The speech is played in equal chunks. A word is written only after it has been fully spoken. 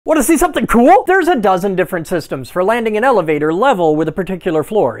Want to see something cool? There's a dozen different systems for landing an elevator level with a particular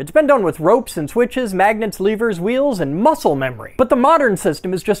floor. It's been done with ropes and switches, magnets, levers, wheels, and muscle memory. But the modern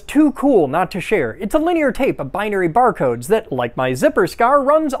system is just too cool not to share. It's a linear tape of binary barcodes that, like my zipper scar,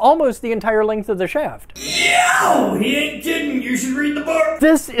 runs almost the entire length of the shaft. Yo, he ain't kidding. You should read the book.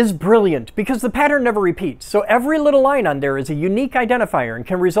 This is brilliant because the pattern never repeats, so every little line on there is a unique identifier and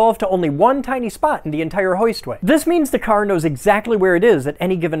can resolve to only one tiny spot in the entire hoistway. This means the car knows exactly where it is at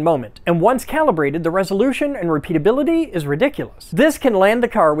any given moment, and once calibrated, the resolution and repeatability is ridiculous. This can land the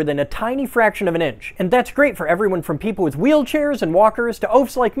car within a tiny fraction of an inch, and that's great for everyone from people with wheelchairs and walkers to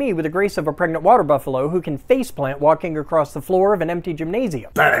oafs like me with the grace of a pregnant water buffalo who can faceplant walking across the floor of an empty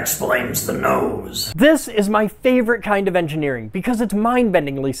gymnasium. That explains the nose. This is my favorite kind of engineering because it's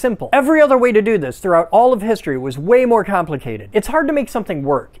mind-bendingly simple. Every other way to do this throughout all of history was way more complicated. It's hard to make something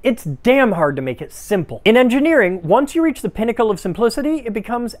work. It's damn hard to make it simple. In engineering, once you reach the pinnacle of simplicity, it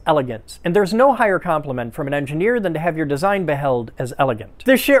becomes elegance. And there's no higher compliment from an engineer than to have your design beheld as elegant.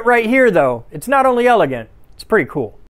 This shit right here, though, it's not only elegant, it's pretty cool.